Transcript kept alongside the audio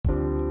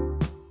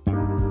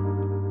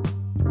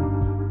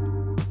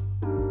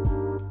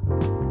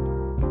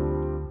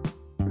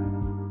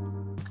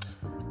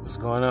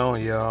What's going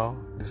on, y'all?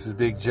 This is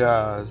Big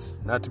Whas,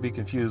 not to be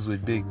confused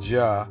with Big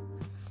Ja,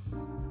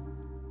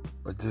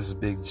 but this is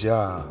Big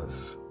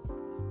Whas.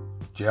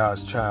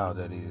 Whas child,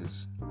 that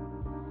is.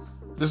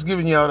 Just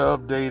giving y'all the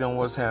update on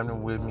what's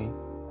happening with me.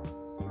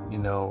 You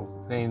know,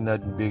 ain't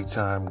nothing big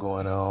time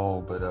going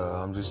on, but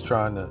I'm just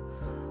trying to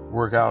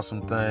work out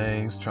some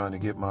things, trying to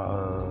get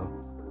my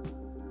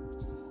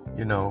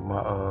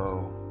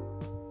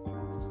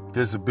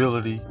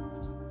disability.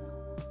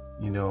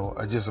 You know,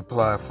 I just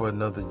applied for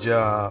another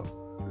job,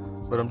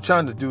 but I'm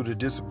trying to do the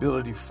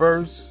disability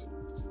first.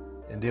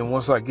 And then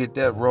once I get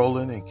that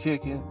rolling and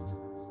kicking,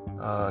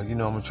 I'm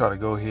going to try to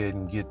go ahead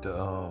and get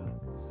the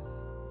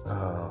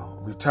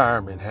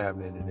retirement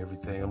happening and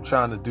everything. I'm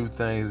trying to do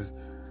things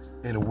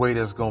in a way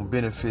that's going to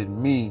benefit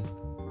me.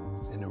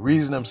 And the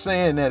reason I'm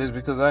saying that is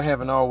because I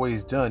haven't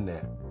always done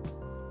that.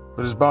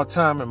 But it's about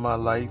time in my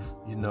life,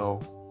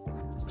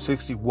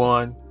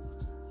 61,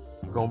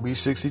 going to be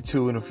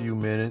 62 in a few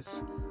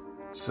minutes.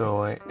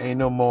 So ain't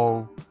no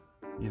more,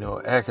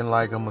 acting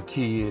like I'm a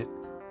kid,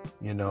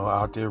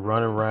 out there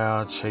running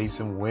around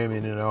chasing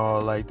women and all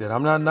like that.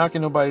 I'm not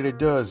knocking nobody that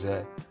does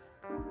that,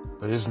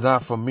 but it's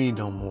not for me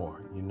no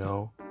more,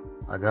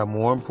 I got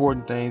more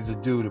important things to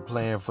do to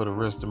plan for the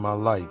rest of my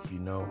life,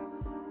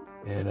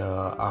 And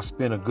I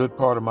spent a good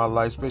part of my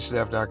life, especially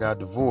after I got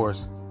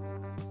divorced,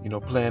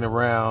 playing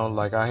around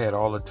like I had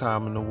all the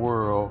time in the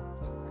world,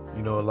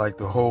 like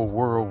the whole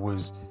world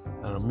was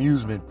an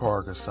amusement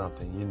park or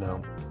something,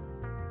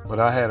 But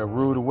I had a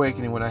rude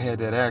awakening when I had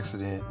that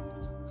accident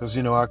because,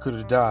 I could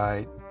have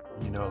died,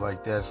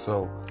 like that.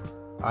 So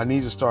I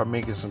need to start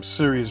making some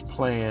serious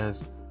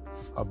plans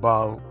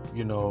about,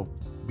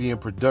 being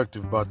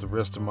productive about the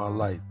rest of my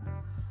life.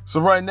 So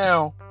right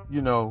now,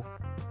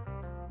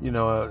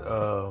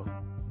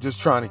 just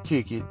trying to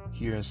kick it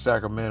here in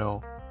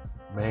Sacramento.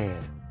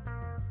 Man,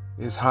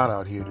 it's hot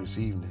out here this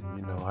evening.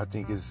 I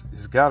think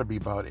it's got to be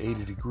about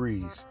 80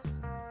 degrees.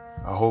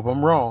 I hope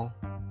I'm wrong.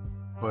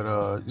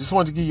 But just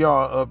wanted to give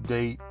y'all an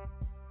update,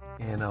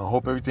 and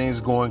hope everything's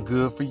going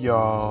good for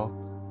y'all.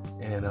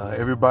 And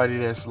everybody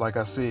that's, like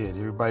I said,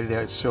 everybody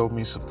that showed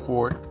me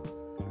support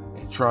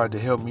and tried to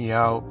help me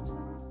out,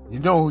 you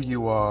know who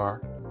you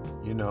are,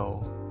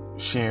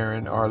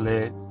 Sharon,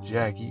 Arlette,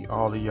 Jackie,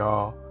 all of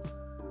y'all.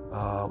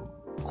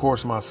 Of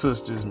course, my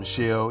sisters,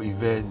 Michelle,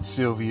 Yvette, and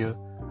Sylvia,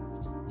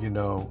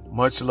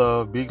 much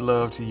love, big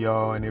love to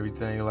y'all and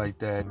everything like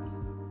that.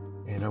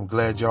 And I'm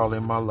glad y'all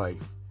in my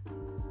life.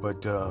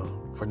 But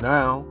for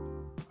now,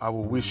 I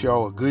will wish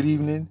y'all a good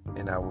evening,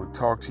 and I will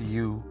talk to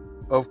you,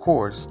 of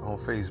course, on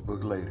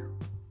Facebook later.